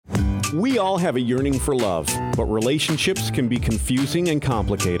We all have a yearning for love, but relationships can be confusing and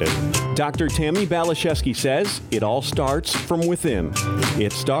complicated. Dr. Tammi Baliszewski says it all starts from within.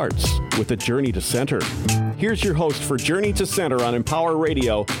 It starts with a journey to center. Here's your host for Journey to Center on Empower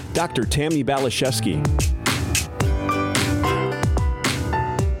Radio, Dr. Tammi Baliszewski.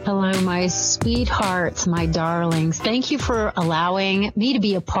 Hello, my sweethearts, my darlings. Thank you for allowing me to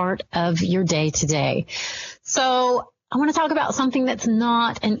be a part of your day today. So I want to talk about something that's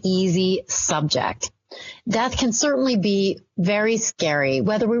not an easy subject. Death can certainly be very scary,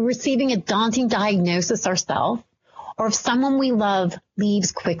 whether we're receiving a daunting diagnosis ourselves, or if someone we love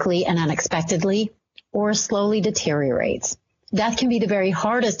leaves quickly and unexpectedly, or slowly deteriorates. Death can be the very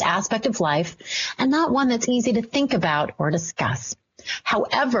hardest aspect of life, and not one that's easy to think about or discuss.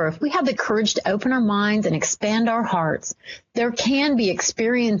 However, if we have the courage to open our minds and expand our hearts, there can be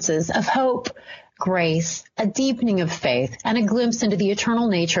experiences of hope, grace, a deepening of faith, and a glimpse into the eternal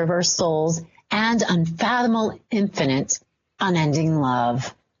nature of our souls and unfathomable, infinite, unending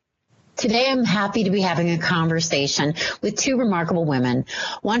love. Today, I'm happy to be having a conversation with two remarkable women,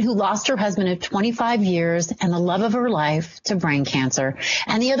 one who lost her husband of 25 years and the love of her life to brain cancer,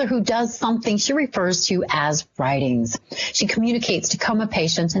 and the other who does something she refers to as writings. She communicates to coma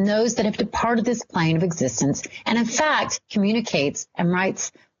patients and those that have departed this plane of existence, and in fact, communicates and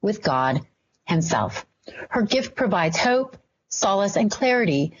writes with God Himself. Her gift provides hope, solace, and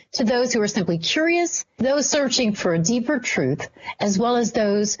clarity to those who are simply curious, those searching for a deeper truth, as well as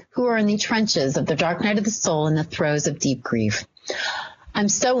those who are in the trenches of the dark night of the soul in the throes of deep grief. I'm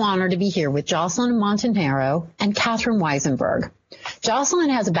so honored to be here with Jocelyn Montanaro and Catherine Weissenberg. Jocelyn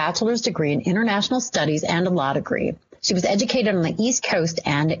has a bachelor's degree in international studies and a law degree. She was educated on the East Coast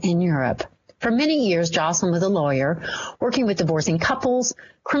and in Europe. For many years, Jocelyn was a lawyer, working with divorcing couples,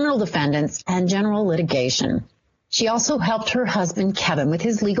 criminal defendants, and general litigation. She also helped her husband, Kevin, with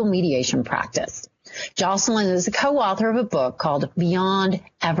his legal mediation practice. Jocelyn is a co-author of a book called Beyond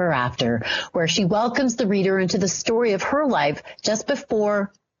Ever After, where she welcomes the reader into the story of her life just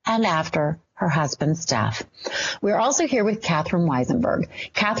before and after her husband's death. We're also here with Catherine Weissenberg.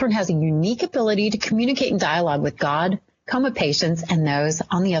 Catherine has a unique ability to communicate and dialogue with God, coma patients, and those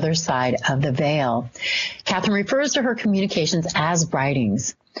on the other side of the veil. Catherine refers to her communications as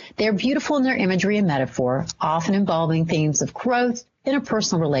writings. They're beautiful in their imagery and metaphor, often involving themes of growth,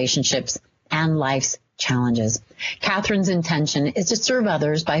 interpersonal relationships, and life's challenges. Catherine's intention is to serve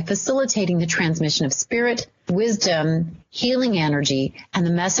others by facilitating the transmission of spirit, wisdom, healing energy, and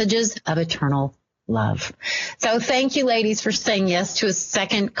the messages of eternal love. So thank you, ladies, for saying yes to a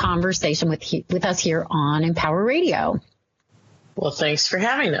second conversation with us here on Empower Radio. Well, thanks for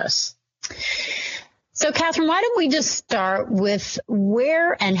having us. So, Catherine, why don't we just start with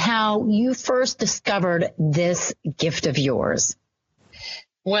where and how you first discovered this gift of yours?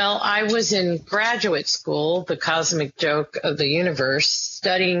 Well, I was in graduate school, the cosmic joke of the universe,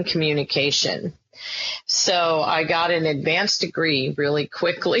 studying communication. So I got an advanced degree really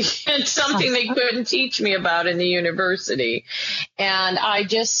quickly. It's something they couldn't teach me about in the university. And I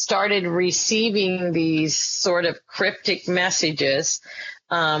just started receiving these sort of cryptic messages.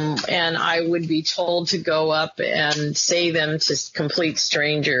 And I would be told to go up and say them to complete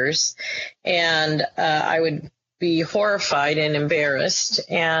strangers. And I would be horrified and embarrassed.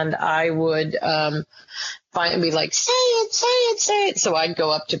 And I would be like, say it, say it, say it. So I'd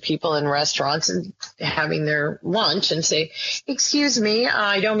go up to people in restaurants and having their lunch and say, excuse me,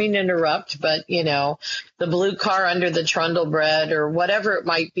 I don't mean to interrupt, but, you know, the blue car under the trundle bread or whatever it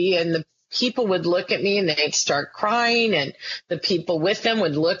might be. And the people would look at me and they'd start crying, and the people with them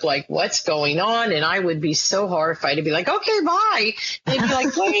would look like, what's going on? And I would be so horrified to be like, okay, bye. They'd be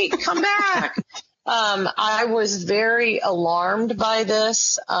like, wait, come back. I was very alarmed by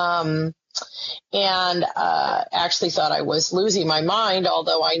this, and actually thought I was losing my mind,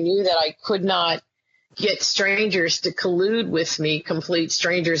 although I knew that I could not get strangers to collude with me, complete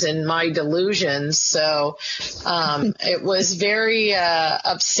strangers, in my delusions. So it was very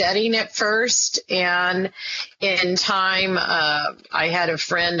upsetting at first. And in time, I had a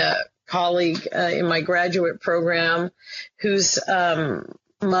friend, a colleague in my graduate program whose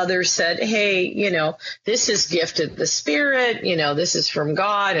mother said, hey, you know, this is gifted the spirit, you know, this is from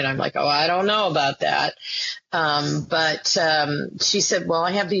God. And I'm like, oh, I don't know about that. But she said, well,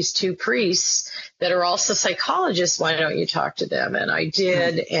 I have these two priests that are also psychologists. Why don't you talk to them? And I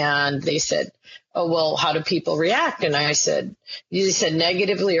did. And they said, oh, well, how do people react? And I said, you said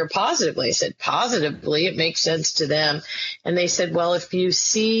negatively or positively? I said, positively. It makes sense to them. And they said, well, if you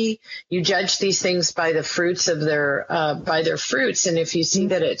see, you judge these things by the fruits of their, by their fruits. And if you see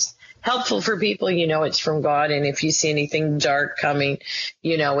that it's helpful for people, you know it's from God. And if you see anything dark coming,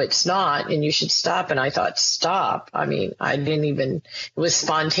 you know it's not, and you should stop. And I thought, stop. I mean, it was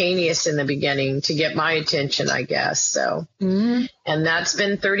spontaneous in the beginning to get my attention, I guess. So, and that's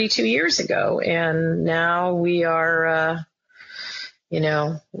been 32 years ago. And now we are,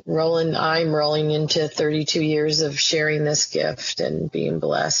 I'm rolling into 32 years of sharing this gift and being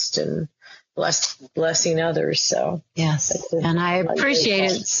blessed and blessing others. So yes, and I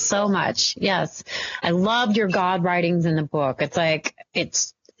appreciate it so much. Yes, I loved your God writings in the book. It's like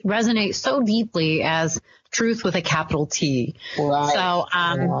it resonates so deeply as truth with a capital T. Right. So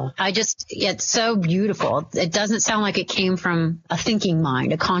it's so beautiful. It doesn't sound like it came from a thinking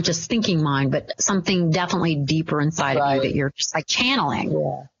mind, a conscious thinking mind, but something definitely deeper inside of you that you're just like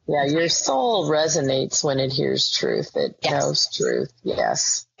channeling. Yeah, your soul resonates when it hears truth. It knows truth.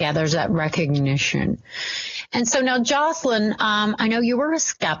 Yes. Yeah, there's that recognition. And so now, Jocelyn, I know you were a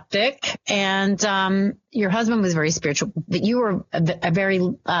skeptic, and your husband was very spiritual, but you were a very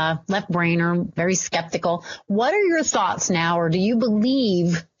left-brainer, very skeptical. What are your thoughts now, or do you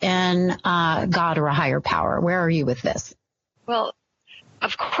believe in God or a higher power? Where are you with this? Well,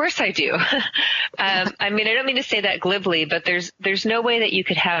 of course I do. I mean, I don't mean to say that glibly, but there's no way that you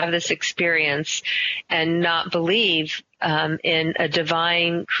could have this experience and not believe in a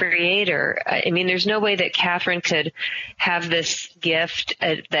divine creator. I mean, there's no way that Catherine could have this gift,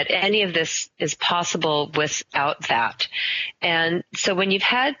 that any of this is possible without that. And so when you've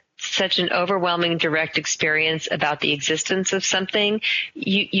had such an overwhelming direct experience about the existence of something,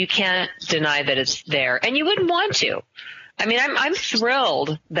 you can't deny that it's there, and you wouldn't want to. I mean, I'm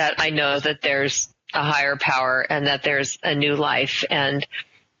thrilled that I know that there's a higher power and that there's a new life, and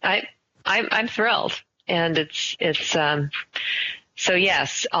I'm thrilled. And it's so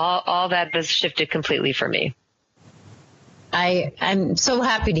yes, all that has shifted completely for me. I'm so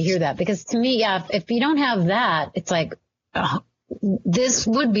happy to hear that, because to me, if you don't have that, it's like, this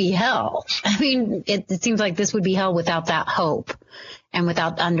would be hell. I mean, it seems like this would be hell without that hope and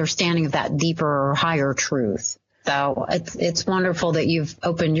without understanding of that deeper or higher truth. So it's wonderful that you've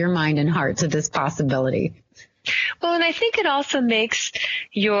opened your mind and heart to this possibility. Well, and I think it also makes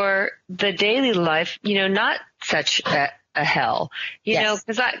the daily life, not such a hell, know,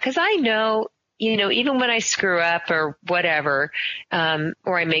 because I know, even when I screw up or whatever,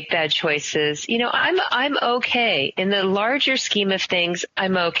 or I make bad choices, I'm okay. In the larger scheme of things,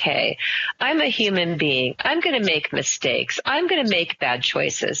 I'm okay. I'm a human being. I'm going to make mistakes. I'm going to make bad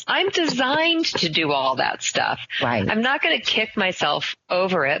choices. I'm designed to do all that stuff. Right. I'm not going to kick myself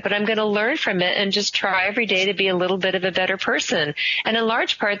over it, but I'm going to learn from it and just try every day to be a little bit of a better person. And in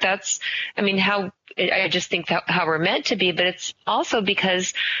large part, I just think how we're meant to be, but it's also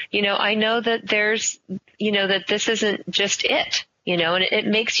because, I know that there's, that this isn't just it, and it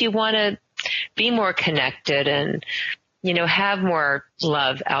makes you want to be more connected and, have more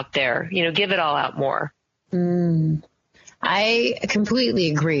love out there, give it all out more. I completely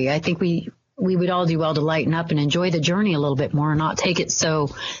agree. I think we would all do well to lighten up and enjoy the journey a little bit more and not take it so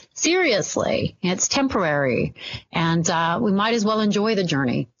seriously. It's temporary, and we might as well enjoy the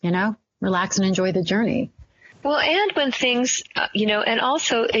journey, relax and enjoy the journey. Well, and when things, and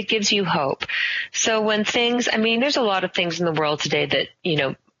also it gives you hope. So when things, there's a lot of things in the world today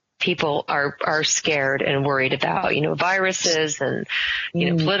that, people are scared and worried about, viruses and,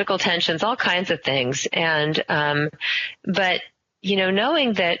 political tensions, all kinds of things. And, but,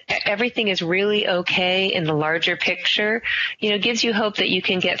 knowing that everything is really okay in the larger picture, gives you hope that you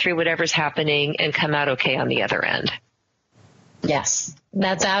can get through whatever's happening and come out okay on the other end. Yes,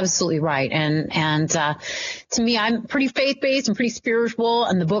 that's absolutely right. And to me, I'm pretty faith-based and pretty spiritual,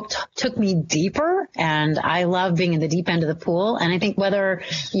 and the book took me deeper, and I love being in the deep end of the pool. And I think whether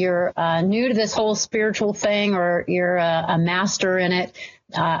you're new to this whole spiritual thing or you're a master in it,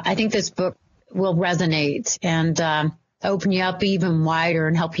 I think this book will resonate and open you up even wider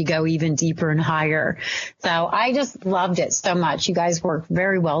and help you go even deeper and higher. So I just loved it so much. You guys work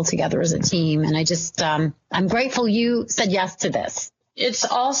very well together as a team. And I just, I'm grateful you said yes to this. It's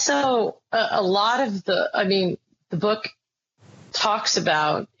also a lot of the book talks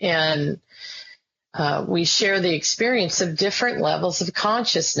about, and we share the experience of different levels of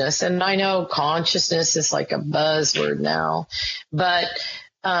consciousness. And I know consciousness is like a buzzword now, but,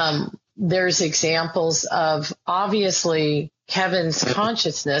 there's examples of, obviously, Kevin's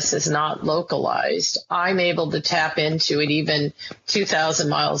consciousness is not localized. I'm able to tap into it even 2,000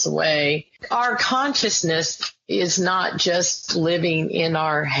 miles away. Our consciousness is not just living in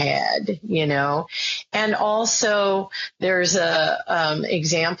our head, And also there's a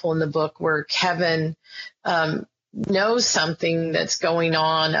example in the book where Kevin knows something that's going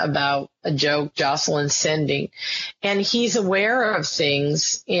on about a joke Jocelyn's sending, and he's aware of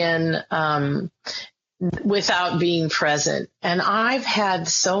things without being present. And I've had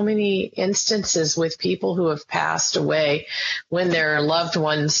so many instances with people who have passed away when their loved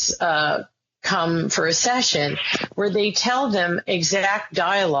ones come for a session where they tell them exact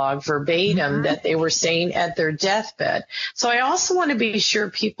dialogue verbatim that they were saying at their deathbed. So I also want to be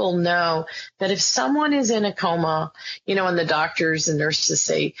sure people know that if someone is in a coma, and the doctors and nurses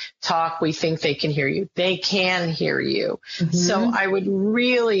say, talk, we think they can hear you. They can hear you. Mm-hmm. So I would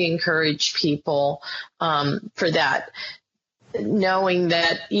really encourage people for that, knowing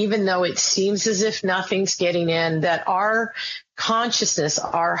that even though it seems as if nothing's getting in, that our consciousness,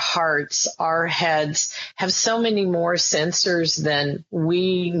 our hearts, our heads have so many more sensors than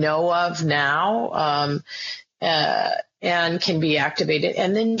we know of now, and can be activated.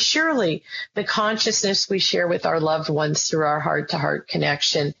 And then surely the consciousness we share with our loved ones through our heart-to-heart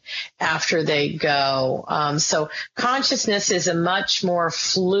connection after they go. So consciousness is a much more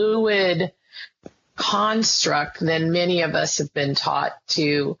fluid construct than many of us have been taught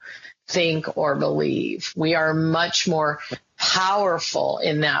to think or believe. We are much more powerful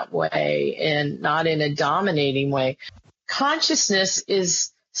in that way, and not in a dominating way. Consciousness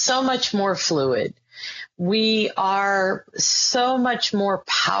is so much more fluid. We are so much more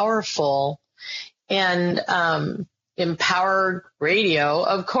powerful and empowered radio.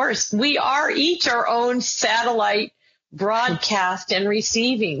 Of course, we are each our own satellite broadcast and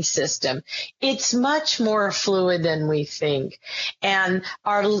receiving system. It's much more fluid than we think. And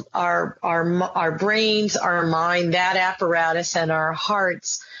our brains, our mind, that apparatus, and our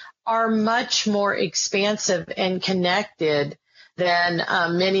hearts are much more expansive and connected than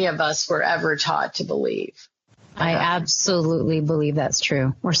many of us were ever taught to believe. I absolutely believe that's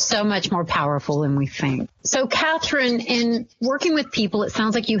true. We're so much more powerful than we think. So, Catherine, in working with people, it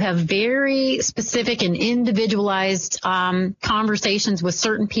sounds like you have very specific and individualized conversations with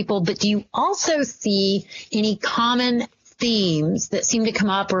certain people, but do you also see any common themes that seem to come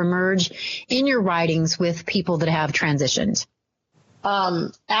up or emerge in your writings with people that have transitioned?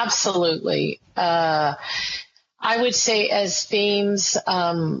 Absolutely. I would say as themes,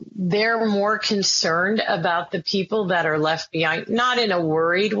 they're more concerned about the people that are left behind, not in a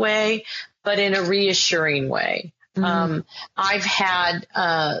worried way, but in a reassuring way. Mm-hmm. I've had,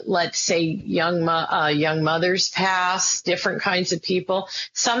 let's say, young mothers pass, different kinds of people.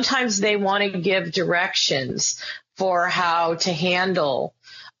 Sometimes they want to give directions for how to handle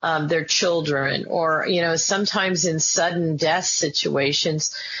their children, or, sometimes in sudden death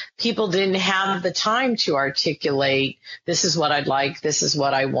situations, people didn't have the time to articulate, this is what I'd like, this is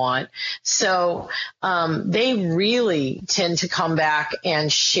what I want. So they really tend to come back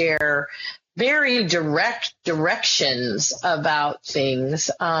and share very direct directions about things.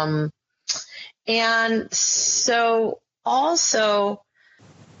 And so also,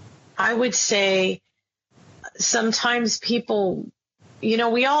 I would say sometimes people,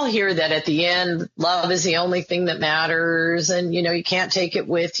 we all hear that at the end, love is the only thing that matters, and, you can't take it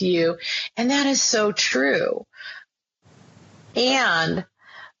with you. And that is so true. And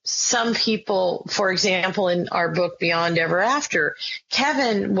some people, for example, in our book, Beyond Ever After,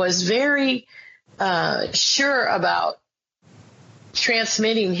 Kevin was very sure about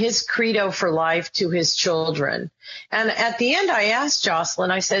transmitting his credo for life to his children. And at the end, I asked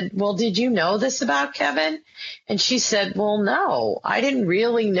Jocelyn, I said, well, did you know this about Kevin? And she said, well, no, I didn't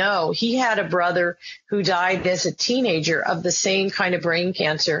really know. He had a brother who died as a teenager of the same kind of brain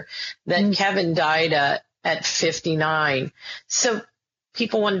cancer that Kevin died at 59. So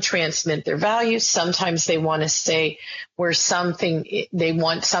people want to transmit their values. Sometimes they want to say they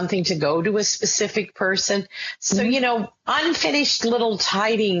want something to go to a specific person. So, unfinished little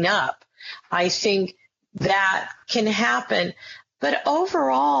tidying up, I think that can happen. But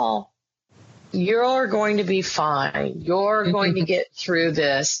overall, you're going to be fine. You're going to get through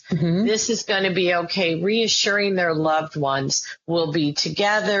this. Mm-hmm. This is going to be okay. Reassuring their loved ones, we'll be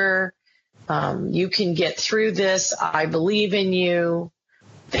together. You can get through this. I believe in you.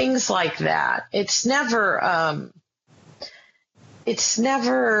 Things like that. It's never,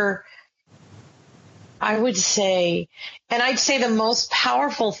 I would say, and I'd say the most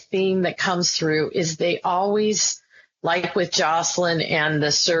powerful theme that comes through is they always, like with Jocelyn and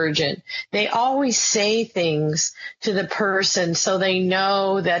the surgeon, they always say things to the person so they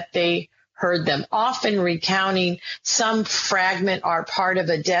know that they heard them, often recounting some fragment or part of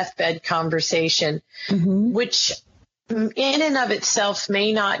a deathbed conversation, which in and of itself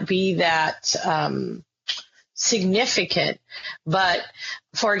may not be that significant. But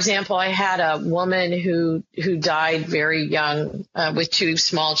for example, I had a woman who died very young with 2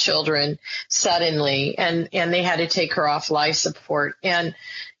 small children suddenly, and they had to take her off life support. And,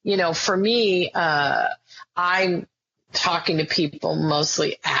 for me, I'm talking to people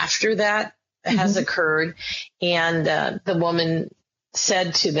mostly after that has occurred. And the woman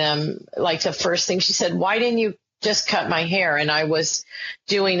said to them, like the first thing she said, "Why didn't you just cut my hair?" And I was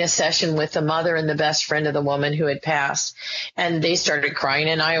doing a session with the mother and the best friend of the woman who had passed, and they started crying.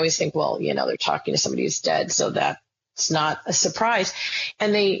 And I always think, well, they're talking to somebody who's dead, so that's not a surprise.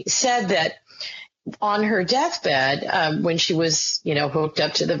 And they said that on her deathbed, when she was, hooked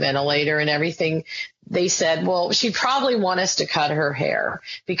up to the ventilator and everything, they said, well, she'd probably want us to cut her hair,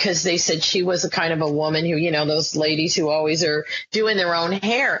 because they said she was a kind of a woman who, those ladies who always are doing their own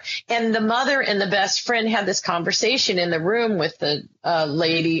hair. And the mother and the best friend had this conversation in the room with the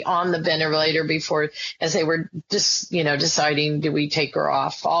lady on the ventilator before, as they were just, deciding, do we take her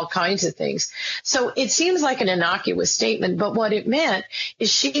off, all kinds of things. So it seems like an innocuous statement, but what it meant is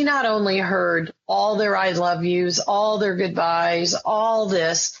she not only heard all their I love yous, all their goodbyes, all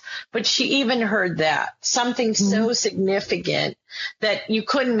this, but she even heard that, something so significant that you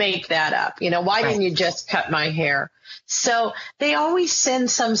couldn't make that up. Why didn't you just cut my hair? So they always send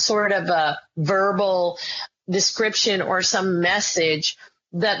some sort of a verbal description or some message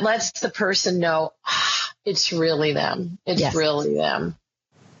that lets the person know, it's really them. It's really them.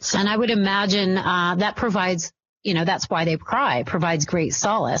 And I would imagine that provides, that's why they cry, provides great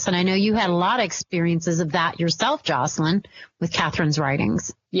solace. And I know you had a lot of experiences of that yourself, Jocelyn, with Catherine's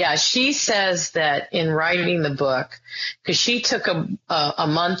writings. Yeah, she says that in writing the book, because she took a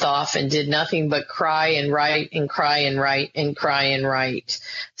month off and did nothing but cry and write and cry and write and cry and write.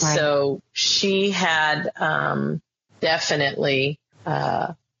 Right. So she had definitely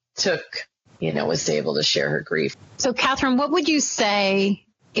was able to share her grief. So, Catherine, what would you say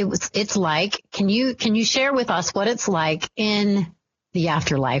it's like? Can you share with us what it's like in the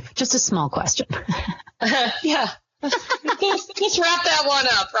afterlife? Just a small question. Yeah. Just wrap that one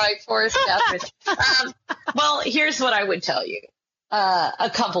up, right, for us, Catherine. Well, here's what I would tell you. A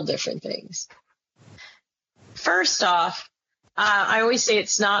couple different things. First off, I always say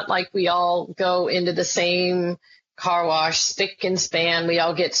it's not like we all go into the same car wash, spick and span. We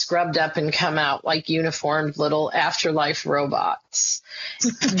all get scrubbed up and come out like uniformed little afterlife robots.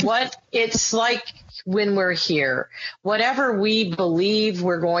 What it's like when we're here, whatever we believe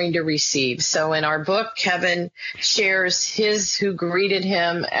we're going to receive. So in our book, Kevin shares who greeted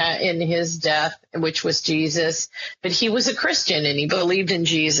him in his death, which was Jesus, but he was a Christian and he believed in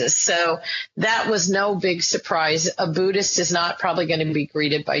Jesus. So that was no big surprise. A Buddhist is not probably going to be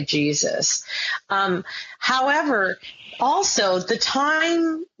greeted by Jesus. However, also the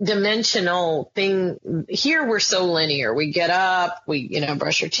time dimensional thing here, we're so linear. We get up, we,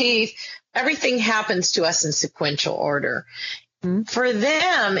 brush our teeth. Everything happens to us in sequential order. Mm-hmm. For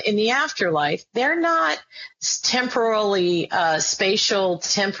them in the afterlife, they're not temporally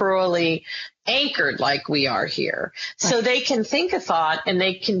anchored like we are here. Right. So they can think a thought and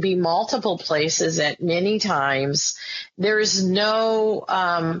they can be multiple places at many times. There's no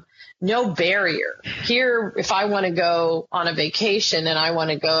barrier. Here, if I want to go on a vacation and I want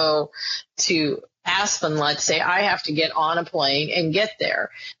to go to Aspen, let's say, I have to get on a plane and get there.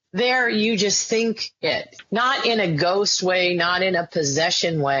 There, you just think it, not in a ghost way, not in a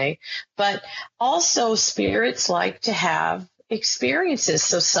possession way, but also spirits like to have experiences.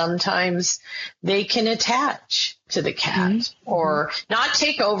 So sometimes they can attach to the cat or not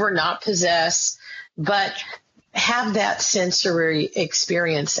take over, not possess, but have that sensory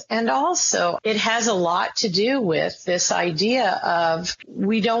experience. And also it has a lot to do with this idea of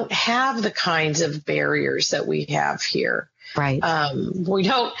we don't have the kinds of barriers that we have here. Right. We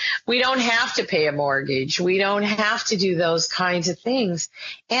don't have to pay a mortgage. We don't have to do those kinds of things.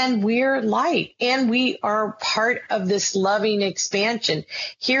 And we're light and we are part of this loving expansion.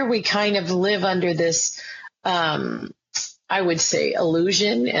 Here we kind of live under this, I would say,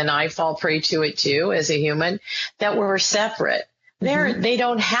 illusion, and I fall prey to it too as a human, that we're separate. They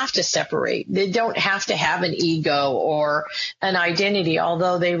don't have to separate. They don't have to have an ego or an identity,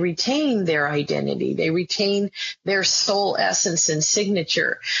 although they retain their identity. They retain their soul essence and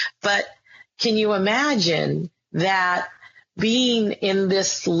signature. But can you imagine that being in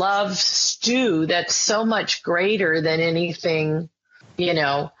this love stew that's so much greater than anything,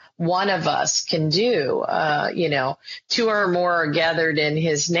 one of us can do? Two or more are gathered in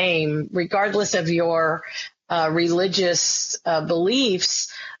his name, regardless of your religious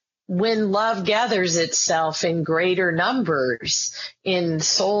beliefs. When love gathers itself in greater numbers in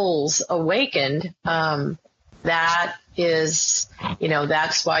souls awakened, that is,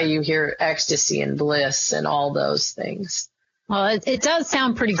 that's why you hear ecstasy and bliss and all those things. Well, it does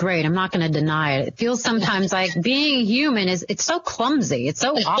sound pretty great. I'm not going to deny it. It feels sometimes like being human it's so clumsy. It's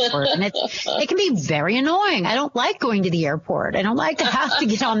so awkward, and it can be very annoying. I don't like going to the airport. I don't like to have to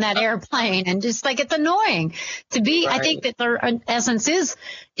get on that airplane, and just like it's annoying to be. Right. I think that their essence is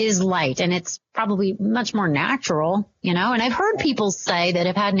light, and it's probably much more natural, And I've heard people say that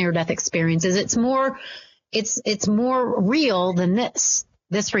have had near-death experiences. It's more real than this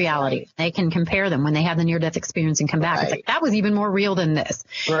reality. Right. They can compare them when they have the near-death experience and come back. Right. It's like, that was even more real than this.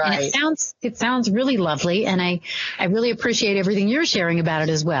 Right. And it sounds really lovely. And I really appreciate everything you're sharing about it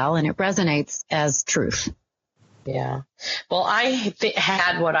as well. And it resonates as truth. Yeah. Well, I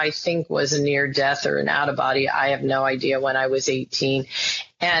had what I think was a near death or an out of body. I have no idea, when I was 18.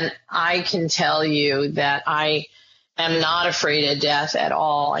 And I can tell you that I am not afraid of death at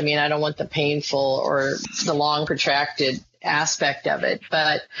all. I mean, I don't want the painful or the long protracted aspect of it,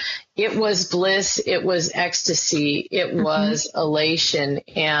 but it was bliss, it was ecstasy, it was elation,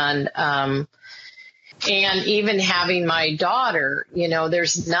 and even having my daughter,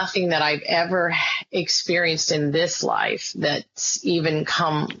 there's nothing that I've ever experienced in this life that's even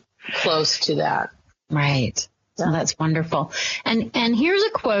come close to that. Right. So that's wonderful. And here's a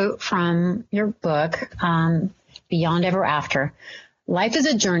quote from your book, Beyond Ever After. Life is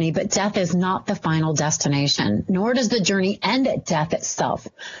a journey, but death is not the final destination, nor does the journey end at death itself.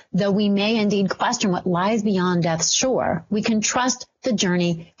 Though we may indeed question what lies beyond death's shore, we can trust the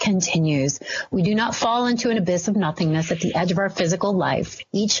journey continues. We do not fall into an abyss of nothingness at the edge of our physical life.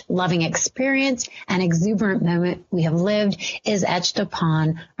 Each loving experience and exuberant moment we have lived is etched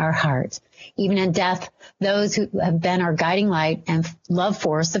upon our heart. Even in death, those who have been our guiding light and love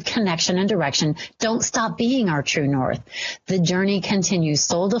force of connection and direction don't stop being our true north. The journey continues,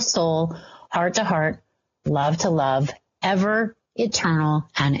 soul to soul, heart to heart, love to love, ever eternal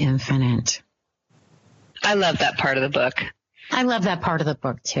and infinite. I love that part of the book. I love that part of the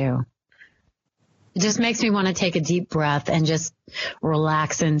book too. It just makes me want to take a deep breath and just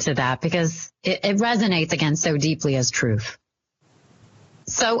relax into that, because it resonates again so deeply as truth.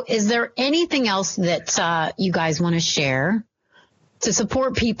 So is there anything else that you guys want to share to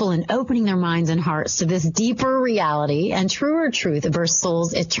support people in opening their minds and hearts to this deeper reality and truer truth of our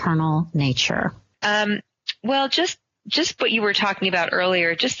soul's eternal nature? Well, just what you were talking about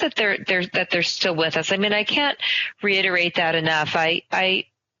earlier, just that they're still with us. I mean, I can't reiterate that enough. My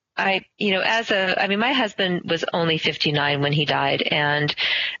husband was only 59 when he died, and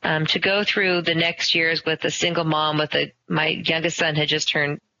to go through the next years with a single mom my youngest son had just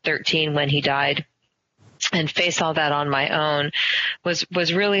turned 13 when he died, and face all that on my own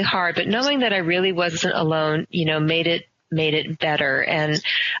was really hard. But knowing that I really wasn't alone, made it better. And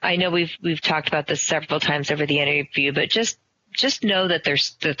I know we've talked about this several times over the interview, but just know that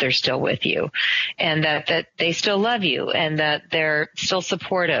they're still with you, and that they still love you, and that they're still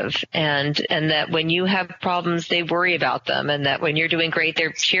supportive, and that when you have problems, they worry about them, and that when you're doing great,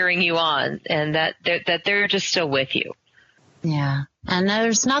 they're cheering you on, and that they're just still with you. Yeah. And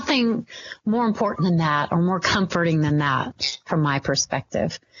there's nothing more important than that, or more comforting than that, from my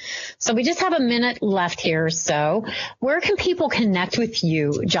perspective. So we just have a minute left here. So where can people connect with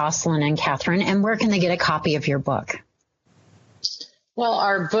you, Jocelyn and Catherine, and where can they get a copy of your book? Well,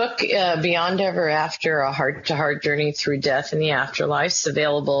 our book, Beyond Ever After, A Heart-to-Heart Journey Through Death and the Afterlife, is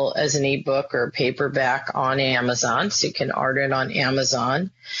available as an ebook or paperback on Amazon, so you can order it on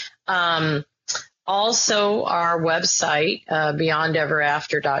Amazon. Also, our website,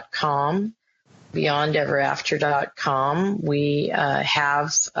 beyondeverafter.com. beyondeverafter.com. We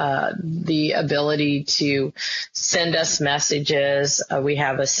have the ability to send us messages. We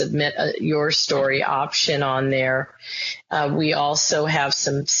have a submit your story option on there. We also have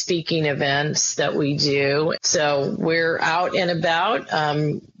some speaking events that we do. So we're out and about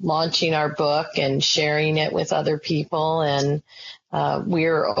launching our book and sharing it with other people. And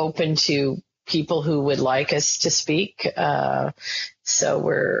we're open to people who would like us to speak.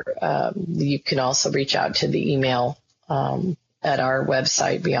 So you can also reach out to the email at our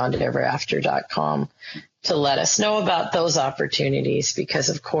website, beyondeverafter.com, to let us know about those opportunities, because,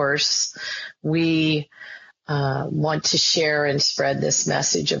 of course, we want to share and spread this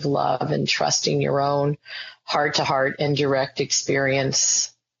message of love and trusting your own heart-to-heart and direct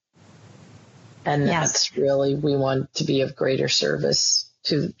experience. And That's really, we want to be of greater service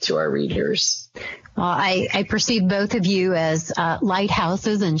to our readers. Well, I perceive both of you as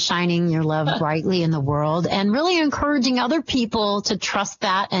lighthouses and shining your love brightly in the world, and really encouraging other people to trust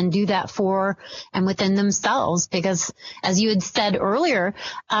that and do that for and within themselves. Because as you had said earlier,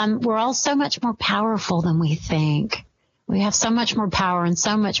 we're all so much more powerful than we think. We have so much more power and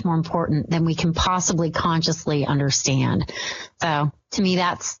so much more important than we can possibly consciously understand. So to me,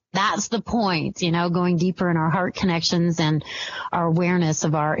 that's the point, going deeper in our heart connections and our awareness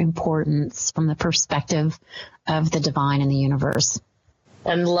of our importance from the perspective of the divine and the universe.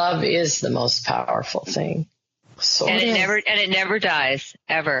 And love is the most powerful thing. So and it never dies,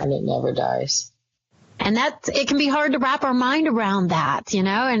 ever. And it never dies. And it can be hard to wrap our mind around that, and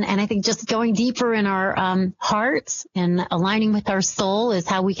I think just going deeper in our hearts and aligning with our soul is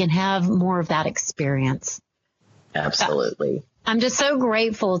how we can have more of that experience. Absolutely. I'm just so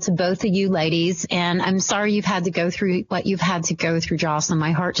grateful to both of you ladies, and I'm sorry you've had to go through what you've had to go through, Jocelyn.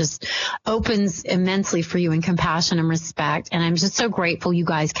 My heart just opens immensely for you in compassion and respect, and I'm just so grateful you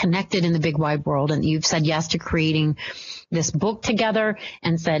guys connected in the big wide world, and you've said yes to creating this book together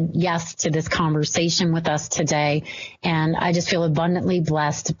and said yes to this conversation with us today, and I just feel abundantly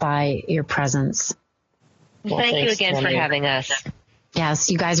blessed by your presence. Well, thank you again for having us. Yes,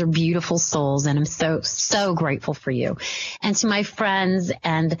 you guys are beautiful souls, and I'm so, so grateful for you. And to my friends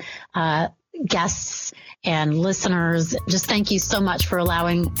and guests and listeners, just thank you so much for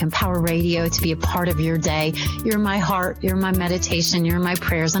allowing Empower Radio to be a part of your day. You're my heart, you're my meditation, you're my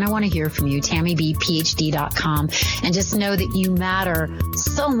prayers, and I want to hear from you, TammiBPhD.com. And just know that you matter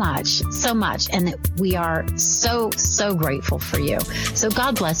so much, and that we are so, so grateful for you. So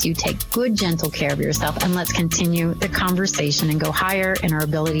God bless you. Take good, gentle care of yourself, and let's continue the conversation and go higher in our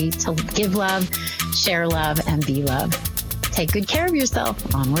ability to give love, share love, and be love. Take good care of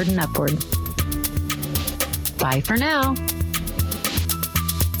yourself. Onward and upward. Bye for now.